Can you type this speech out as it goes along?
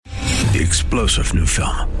The explosive new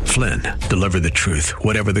film, Flynn, deliver the truth,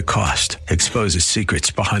 whatever the cost, exposes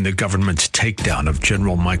secrets behind the government's takedown of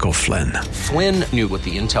General Michael Flynn. Flynn knew what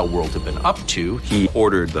the intel world had been up to. He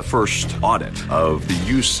ordered the first audit of the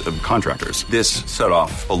use of contractors. This set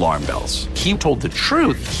off alarm bells. He told the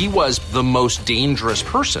truth. He was the most dangerous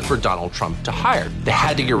person for Donald Trump to hire. They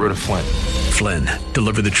had to get rid of Flynn. Flynn,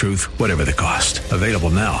 deliver the truth, whatever the cost. Available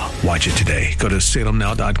now. Watch it today. Go to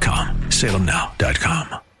salemnow.com.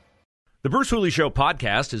 salemnow.com. The Bruce Hooley Show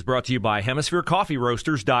podcast is brought to you by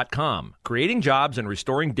HemisphereCoffeeRoasters.com. Creating jobs and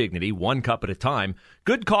restoring dignity one cup at a time.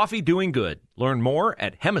 Good coffee doing good. Learn more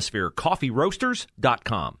at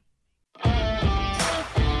HemisphereCoffeeRoasters.com.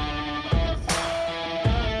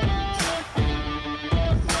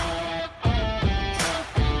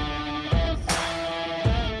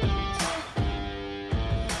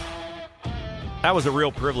 That was a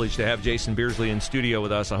real privilege to have Jason Beersley in studio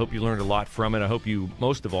with us. I hope you learned a lot from it. I hope you,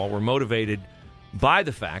 most of all, were motivated by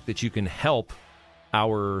the fact that you can help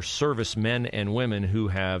our servicemen and women who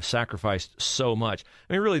have sacrificed so much.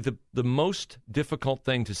 I mean, really, the most difficult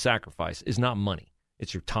thing to sacrifice is not money.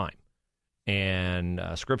 It's your time. And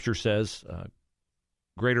Scripture says,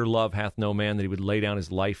 greater love hath no man that he would lay down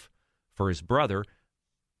his life for his brother.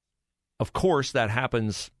 Of course, that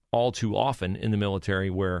happens all too often in the military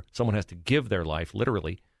where someone has to give their life,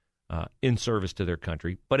 literally, in service to their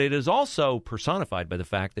country. But it is also personified by the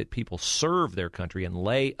fact that people serve their country and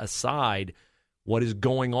lay aside what is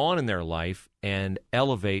going on in their life and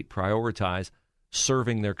elevate, prioritize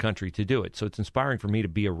serving their country to do it. So it's inspiring for me to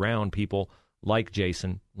be around people like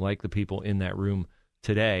Jason, like the people in that room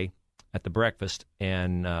today at the breakfast.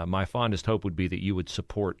 And my fondest hope would be that you would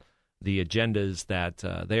support the agendas that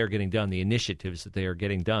they are getting done, the initiatives that they are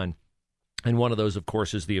getting done. And one of those, of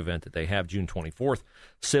course, is the event that they have June 24th,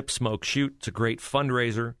 Sip, Smoke, Shoot. It's a great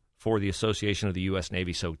fundraiser for the Association of the U.S.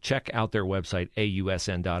 Navy. So check out their website,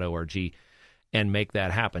 ausn.org, and make that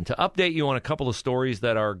happen. To update you on a couple of stories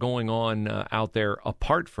that are going on out there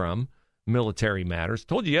apart from military matters, I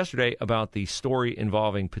told you yesterday about the story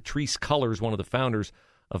involving Patrisse Cullors, one of the founders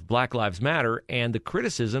of Black Lives Matter, and the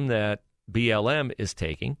criticism that BLM is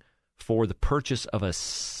taking for the purchase of a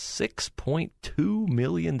 $6.2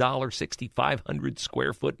 million, 6,500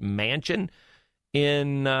 square foot mansion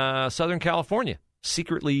in Southern California,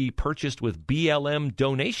 secretly purchased with BLM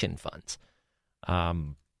donation funds.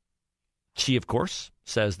 She, of course,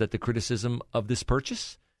 says that the criticism of this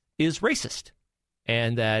purchase is racist,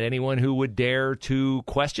 and that anyone who would dare to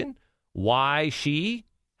question why she,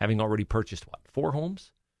 having already purchased, 4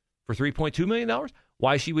 homes for $3.2 million,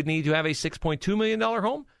 why she would need to have a $6.2 million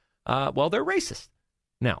home, well, they're racist.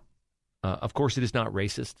 Now, of course, it is not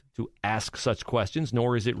racist to ask such questions,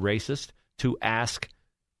 nor is it racist to ask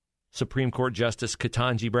Supreme Court Justice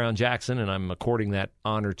Ketanji Brown Jackson, and I'm according that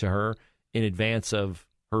honor to her in advance of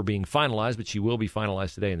her being finalized, but she will be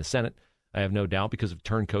finalized today in the Senate, I have no doubt, because of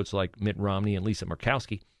turncoats like Mitt Romney and Lisa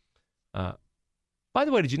Murkowski. By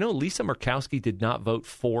the way, did you know Lisa Murkowski did not vote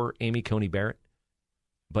for Amy Coney Barrett,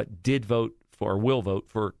 but did vote for, or will vote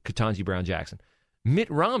for, Ketanji Brown Jackson?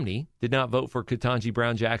 Mitt Romney did not vote for Ketanji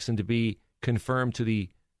Brown Jackson to be confirmed to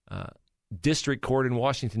the district court in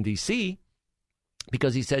Washington, D.C.,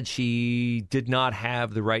 because he said she did not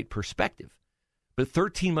have the right perspective. But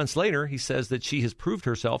 13 months later, he says that she has proved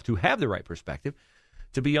herself to have the right perspective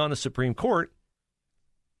to be on the Supreme Court.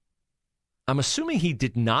 I'm assuming he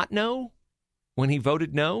did not know when he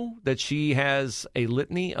voted no that she has a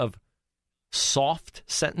litany of soft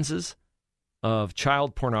sentences of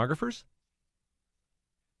child pornographers.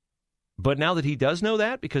 But now that he does know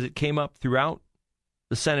that, because it came up throughout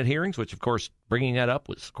the Senate hearings, which, of course, bringing that up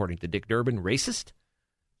was, according to Dick Durbin, racist.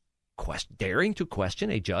 Daring to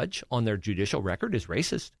question a judge on their judicial record is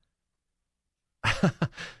racist.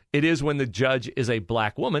 It is when the judge is a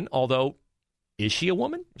black woman, although, is she a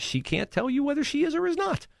woman? She can't tell you whether she is or is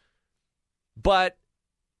not. But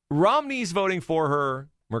Romney's voting for her.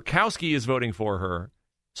 Murkowski is voting for her.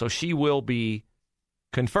 So she will be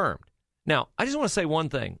confirmed. Now, I just want to say one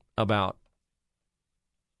thing about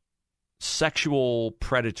sexual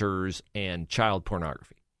predators and child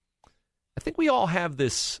pornography. I think we all have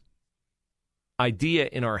this idea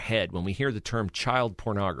in our head when we hear the term child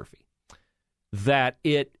pornography that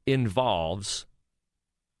it involves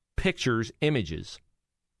pictures, images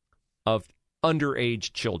of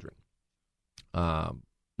underage children,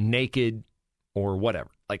 naked or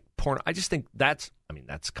whatever. Like porn. I just think that's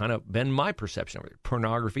kind of been my perception of it.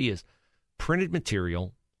 Pornography is printed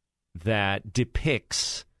material that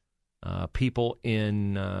depicts people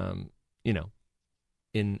in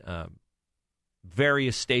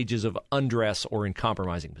various stages of undress or in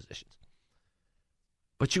compromising positions.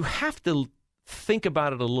 But you have to think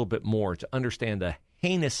about it a little bit more to understand the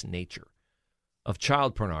heinous nature of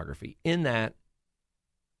child pornography, in that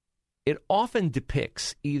it often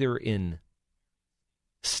depicts, either in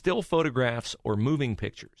still photographs or moving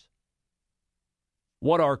pictures,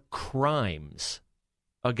 what are crimes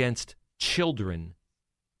against children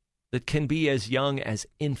that can be as young as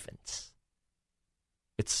infants.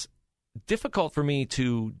 It's difficult for me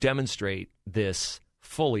to demonstrate this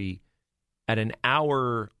fully at an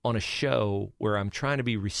hour on a show where I'm trying to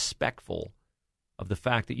be respectful of the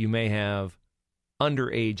fact that you may have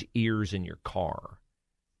underage ears in your car.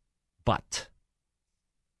 But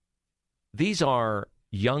these are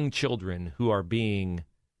young children who are being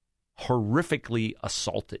horrifically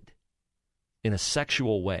assaulted in a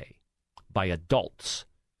sexual way by adults,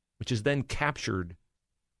 which is then captured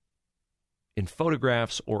in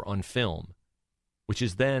photographs or on film, which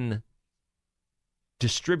is then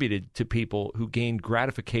distributed to people who gain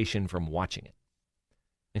gratification from watching it.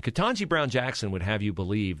 And Ketanji Brown Jackson would have you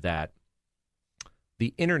believe that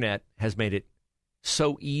the internet has made it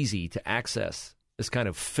so easy to access this kind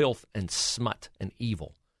of filth and smut and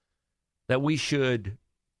evil that we should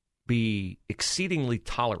be exceedingly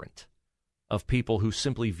tolerant of people who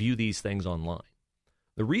simply view these things online.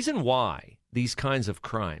 The reason why these kinds of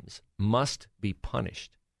crimes must be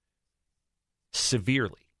punished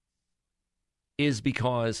severely is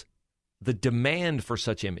because the demand for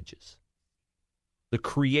such images, the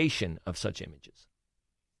creation of such images,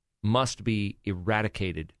 must be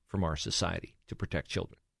eradicated from our society to protect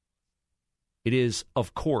children. It is,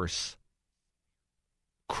 of course,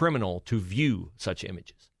 criminal to view such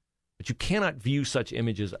images, but you cannot view such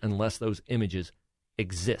images unless those images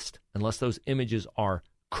exist, unless those images are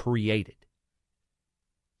created.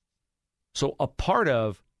 So a part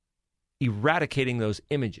of eradicating those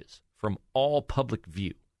images from all public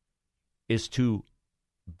view is to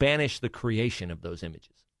banish the creation of those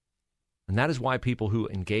images. And that is why people who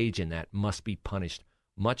engage in that must be punished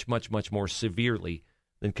much, much, much more severely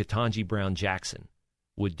than Ketanji Brown Jackson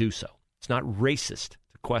would do so. It's not racist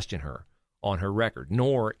to question her on her record,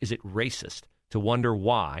 nor is it racist to wonder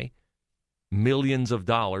why millions of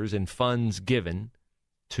dollars in funds given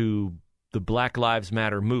to the Black Lives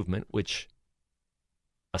Matter movement, which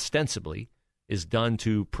ostensibly is done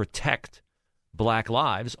to protect black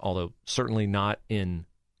lives, although certainly not in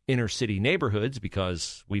inner city neighborhoods,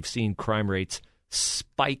 because we've seen crime rates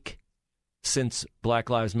spike since Black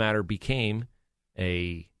Lives Matter became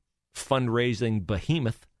a fundraising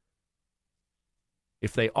behemoth.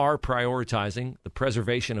 If they are prioritizing the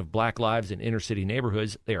preservation of black lives in inner city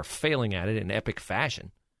neighborhoods, they are failing at it in epic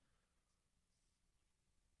fashion.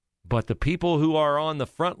 But the people who are on the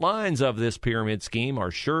front lines of this pyramid scheme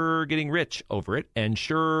are sure getting rich over it and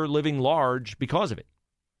sure living large because of it.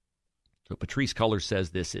 So Patrisse Cullors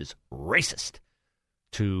says this is racist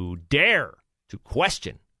to dare to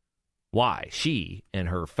question why she and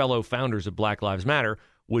her fellow founders of Black Lives Matter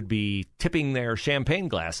would be tipping their champagne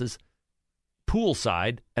glasses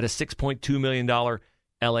poolside at a $6.2 million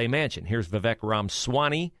L.A. mansion. Here's Vivek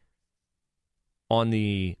Ramaswamy on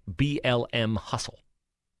the BLM hustle.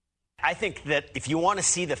 I think that if you want to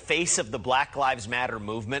see the face of the Black Lives Matter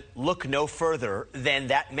movement, look no further than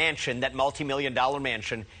that mansion, that multi-million-dollar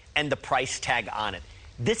mansion, and the price tag on it.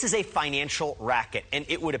 This is a financial racket, and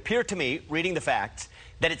it would appear to me, reading the facts,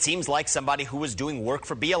 that it seems like somebody who was doing work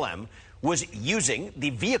for BLM was using the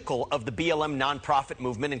vehicle of the BLM nonprofit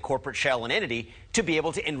movement and corporate shell and entity to be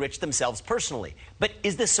able to enrich themselves personally. But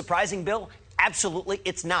is this surprising, Bill? Absolutely,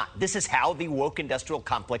 it's not. This is how the woke industrial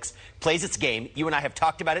complex plays its game. You and I have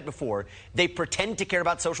talked about it before. They pretend to care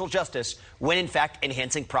about social justice when, in fact,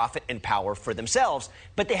 enhancing profit and power for themselves.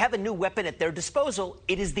 But they have a new weapon at their disposal.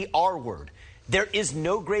 It is the R word. There is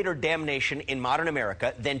no greater damnation in modern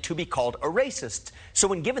America than to be called a racist. So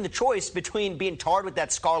when given the choice between being tarred with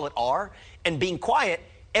that scarlet R and being quiet,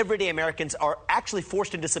 everyday Americans are actually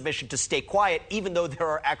forced into submission to stay quiet, even though there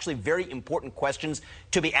are actually very important questions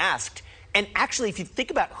to be asked. And actually, if you think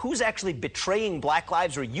about who's actually betraying black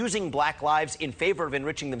lives or using black lives in favor of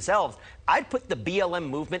enriching themselves, I'd put the BLM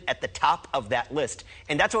movement at the top of that list.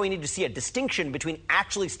 And that's why we need to see a distinction between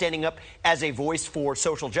actually standing up as a voice for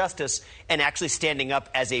social justice and actually standing up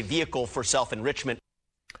as a vehicle for self-enrichment.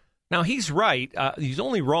 Now, he's right. He's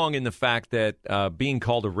only wrong in the fact that being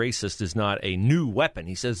called a racist is not a new weapon.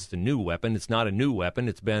 He says it's a new weapon. It's not a new weapon.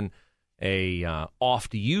 It's been a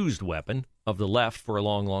oft-used weapon of the left for a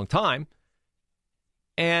long, long time.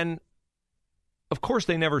 And, of course,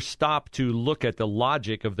 they never stop to look at the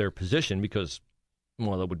logic of their position because,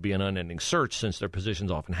 well, that would be an unending search since their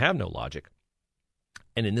positions often have no logic.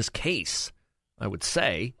 And in this case, I would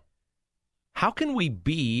say How can we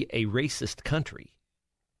be a racist country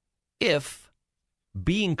if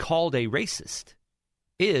being called a racist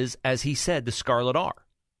is, as he said, the scarlet R?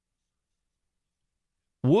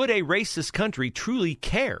 Would a racist country truly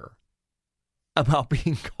care about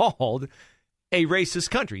being called a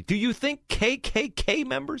racist country? Do you think KKK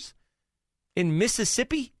members in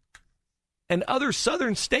Mississippi and other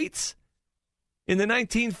southern states in the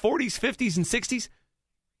 1940s, 50s, and 60s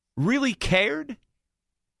really cared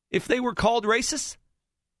if they were called racist?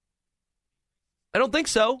 I don't think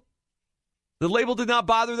so. The label did not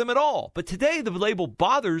bother them at all. But today, the label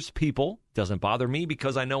bothers people. It doesn't bother me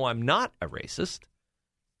because I know I'm not a racist.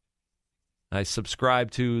 I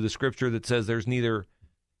subscribe to the scripture that says there's neither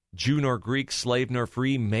Jew nor Greek, slave nor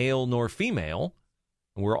free, male nor female.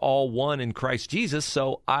 We're all one in Christ Jesus.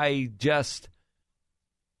 So I just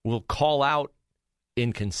will call out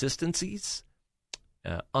inconsistencies,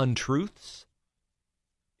 untruths,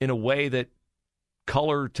 in a way that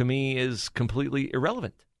color to me is completely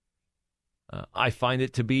irrelevant. I find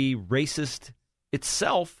it to be racist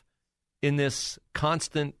itself in this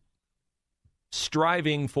constant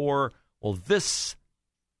striving for, well, this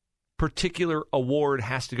particular award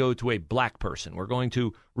has to go to a black person. We're going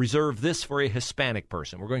to reserve this for a Hispanic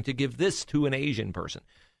person. We're going to give this to an Asian person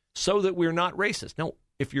so that we're not racist. No,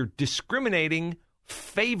 if you're discriminating,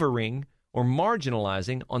 favoring, or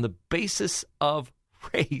marginalizing on the basis of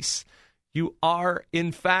race, you are,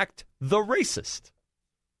 in fact, the racist.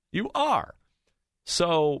 You are.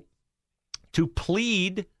 So to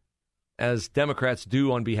plead, as Democrats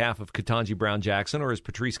do on behalf of Ketanji Brown Jackson, or as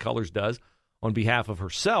Patrisse Cullors does on behalf of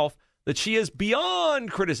herself, that she is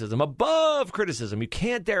beyond criticism, above criticism. You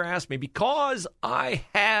can't dare ask me, because I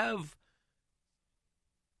have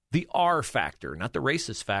the R factor, not the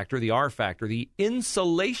racist factor, the R factor, the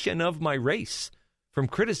insulation of my race from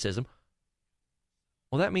criticism.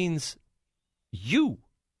 Well, that means you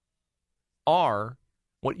are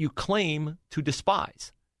what you claim to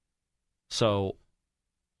despise. So,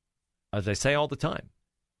 as I say all the time,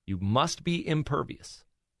 you must be impervious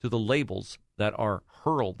to the labels that are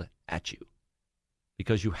hurled at you,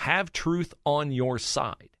 because you have truth on your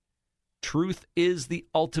side. Truth is the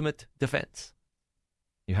ultimate defense.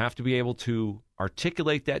 You have to be able to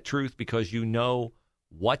articulate that truth because you know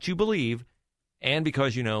what you believe and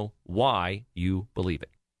because you know why you believe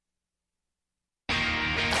it.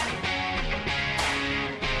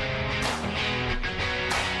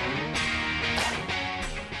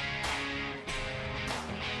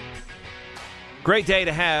 Great day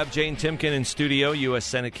to have Jane Timken in studio, U.S.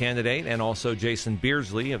 Senate candidate, and also Jason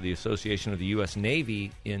Beardsley of the Association of the U.S.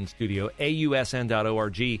 Navy in studio.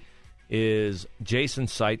 AUSN.org is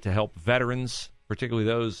Jason's site to help veterans, particularly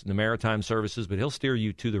those in the maritime services, but he'll steer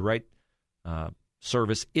you to the right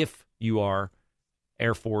service if you are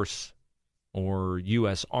Air Force or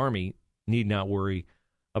U.S. Army. Need not worry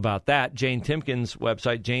about that. Jane Timken's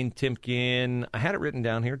website, Jane Timken, I had it written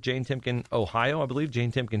down here, Jane Timken, Ohio, I believe, Jane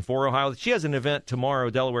Timken for Ohio. She has an event tomorrow,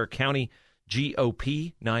 Delaware County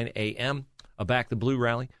GOP, 9 a.m., a Back the Blue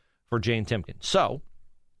rally for Jane Timken. So,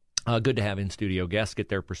 good to have in-studio guests, get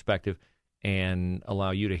their perspective, and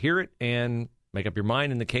allow you to hear it and make up your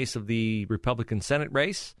mind in the case of the Republican Senate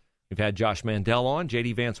race. We've had Josh Mandel on,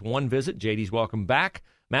 J.D. Vance one visit, J.D.'s welcome back,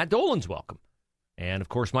 Matt Dolan's welcome. And, of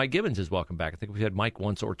course, Mike Gibbons is welcome back. I think we've had Mike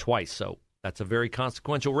once or twice, so that's a very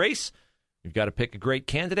consequential race. You've got to pick a great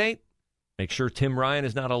candidate, make sure Tim Ryan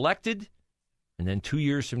is not elected, and then 2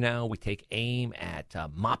 years from now, we take aim at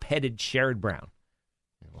mop-headed Sherrod Brown.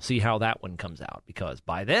 And we'll see how that one comes out, because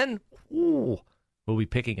by then, we'll be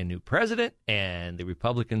picking a new president, and the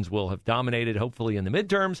Republicans will have dominated, hopefully, in the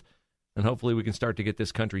midterms, and hopefully we can start to get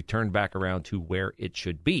this country turned back around to where it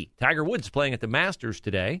should be. Tiger Woods playing at the Masters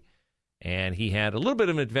today. And he had a little bit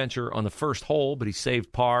of an adventure on the first hole, but he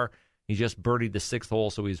saved par. He just birdied the sixth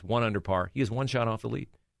hole, so he's one under par. He is one shot off the lead.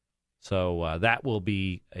 So that will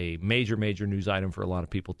be a major, major news item for a lot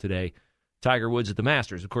of people today. Tiger Woods at the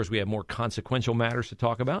Masters. Of course, we have more consequential matters to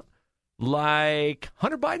talk about, like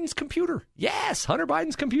Hunter Biden's computer. Yes, Hunter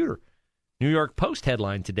Biden's computer. New York Post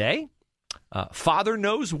headline today, Father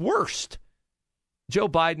Knows Worst. Joe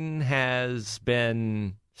Biden has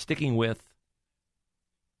been sticking with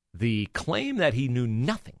the claim that he knew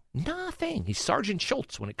nothing. He's Sergeant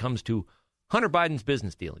Schultz when it comes to Hunter Biden's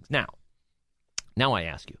business dealings. Now I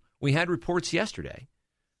ask you, we had reports yesterday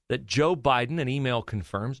that Joe Biden, an email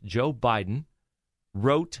confirms, Joe Biden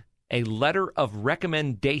wrote a letter of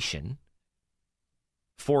recommendation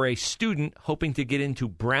for a student hoping to get into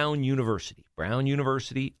Brown University. Brown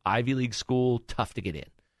University, Ivy League school, tough to get in.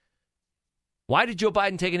 Why did Joe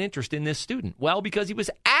Biden take an interest in this student? Well, because he was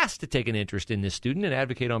asked to take an interest in this student and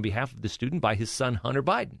advocate on behalf of the student by his son, Hunter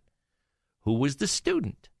Biden. Who was the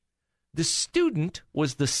student? The student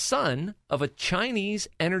was the son of a Chinese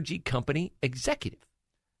energy company executive.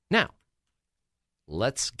 Now,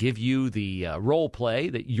 let's give you the role play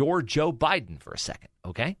that you're Joe Biden for a second,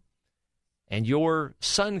 okay? And your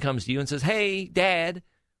son comes to you and says, hey, Dad,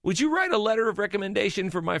 would you write a letter of recommendation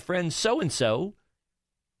for my friend so-and-so?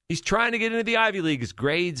 He's trying to get into the Ivy League. His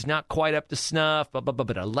grades not quite up to snuff, but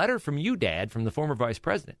a letter from you, Dad, from the former vice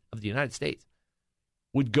president of the United States,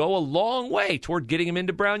 would go a long way toward getting him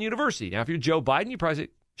into Brown University. Now, if you're Joe Biden, you probably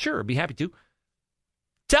say, sure, I'd be happy to.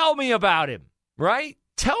 Tell me about him, right?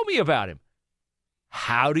 Tell me about him.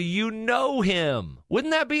 How do you know him?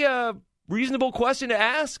 Wouldn't that be a reasonable question to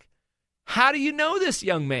ask? How do you know this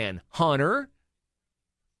young man, Hunter?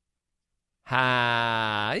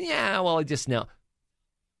 I just know.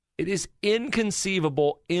 It is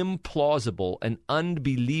inconceivable, implausible, and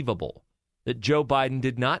unbelievable that Joe Biden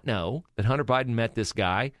did not know that Hunter Biden met this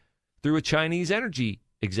guy through a Chinese energy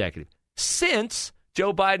executive, since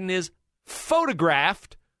Joe Biden is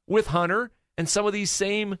photographed with Hunter and some of these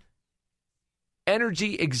same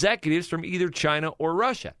energy executives from either China or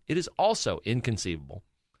Russia. It is also inconceivable,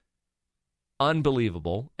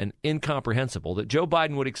 unbelievable, and incomprehensible that Joe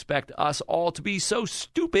Biden would expect us all to be so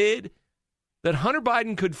stupid that Hunter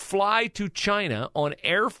Biden could fly to China on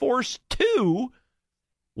Air Force Two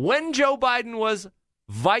when Joe Biden was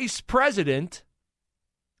vice president,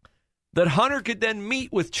 that Hunter could then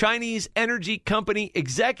meet with Chinese energy company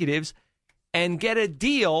executives and get a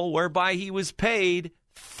deal whereby he was paid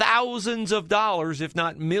thousands of dollars, if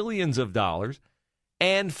not millions of dollars,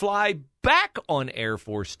 and fly back on Air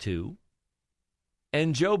Force Two.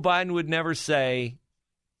 And Joe Biden would never say,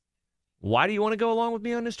 why do you want to go along with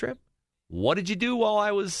me on this trip? What did you do while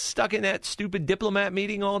I was stuck in that stupid diplomat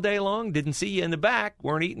meeting all day long? Didn't see you in the back.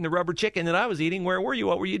 Weren't eating the rubber chicken that I was eating. Where were you?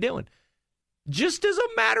 What were you doing? Just as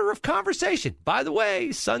a matter of conversation. By the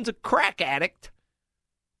way, son's a crack addict.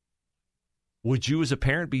 Would you as a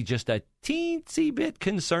parent be just a teensy bit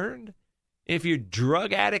concerned if your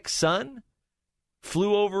drug addict son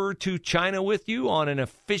flew over to China with you on an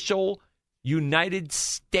official United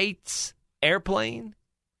States airplane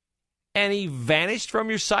and he vanished from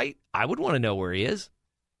your sight? I would want to know where he is.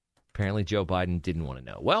 Apparently, Joe Biden didn't want to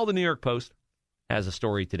know. Well, the New York Post has a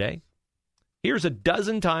story today. Here's a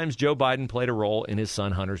dozen times Joe Biden played a role in his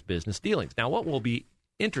son Hunter's business dealings. Now, what will be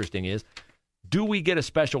interesting is, do we get a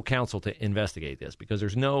special counsel to investigate this? Because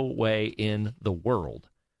there's no way in the world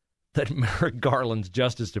that Merrick Garland's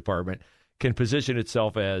Justice Department can position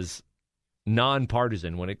itself as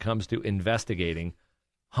nonpartisan when it comes to investigating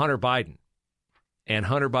Hunter Biden and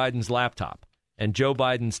Hunter Biden's laptop and Joe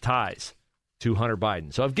Biden's ties to Hunter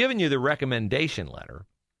Biden. So I've given you the recommendation letter.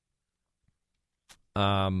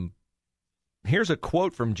 Here's a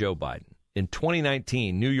quote from Joe Biden in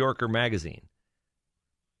 2019, New Yorker magazine.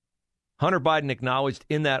 Hunter Biden acknowledged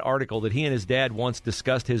in that article that he and his dad once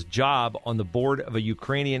discussed his job on the board of a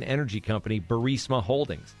Ukrainian energy company, Burisma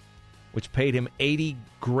Holdings, which paid him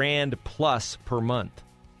 $80,000 plus per month,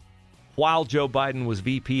 while Joe Biden was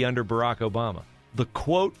VP under Barack Obama. The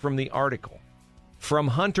quote from the article from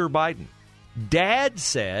Hunter Biden: Dad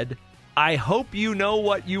said, I hope you know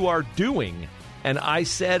what you are doing. And I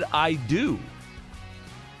said, I do.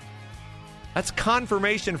 That's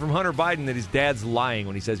confirmation from Hunter Biden that his dad's lying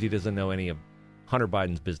when he says he doesn't know any of Hunter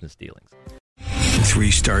Biden's business dealings.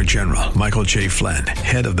 3-star General Michael J. Flynn,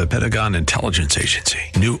 head of the Pentagon Intelligence Agency,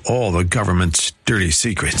 knew all the government's dirty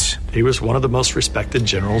secrets. He was one of the most respected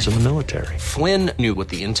generals in the military. Flynn knew what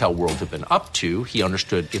the intel world had been up to. He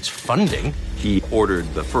understood its funding. He ordered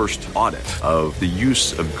the first audit of the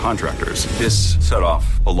use of contractors. This set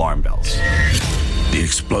off alarm bells. The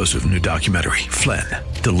explosive new documentary, Flynn,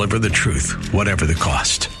 Deliver the Truth, Whatever the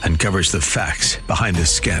Cost, uncovers the facts behind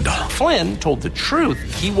this scandal. Flynn told the truth.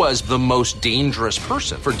 He was the most dangerous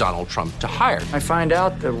person for Donald Trump to hire. I find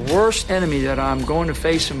out the worst enemy that I'm going to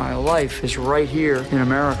face in my life is right here in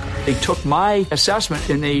America. They took my assessment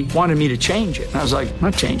and they wanted me to change it. And I was like, I'm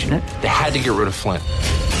not changing it. They had to get rid of Flynn.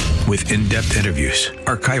 With in-depth interviews,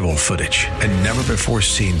 archival footage, and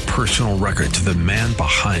never-before-seen personal records of the man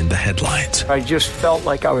behind the headlines. I just felt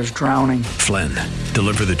like I was drowning. Flynn,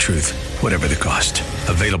 Deliver the Truth, Whatever the Cost.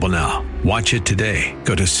 Available now. Watch it today.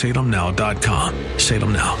 Go to salemnow.com.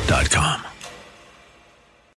 salemnow.com.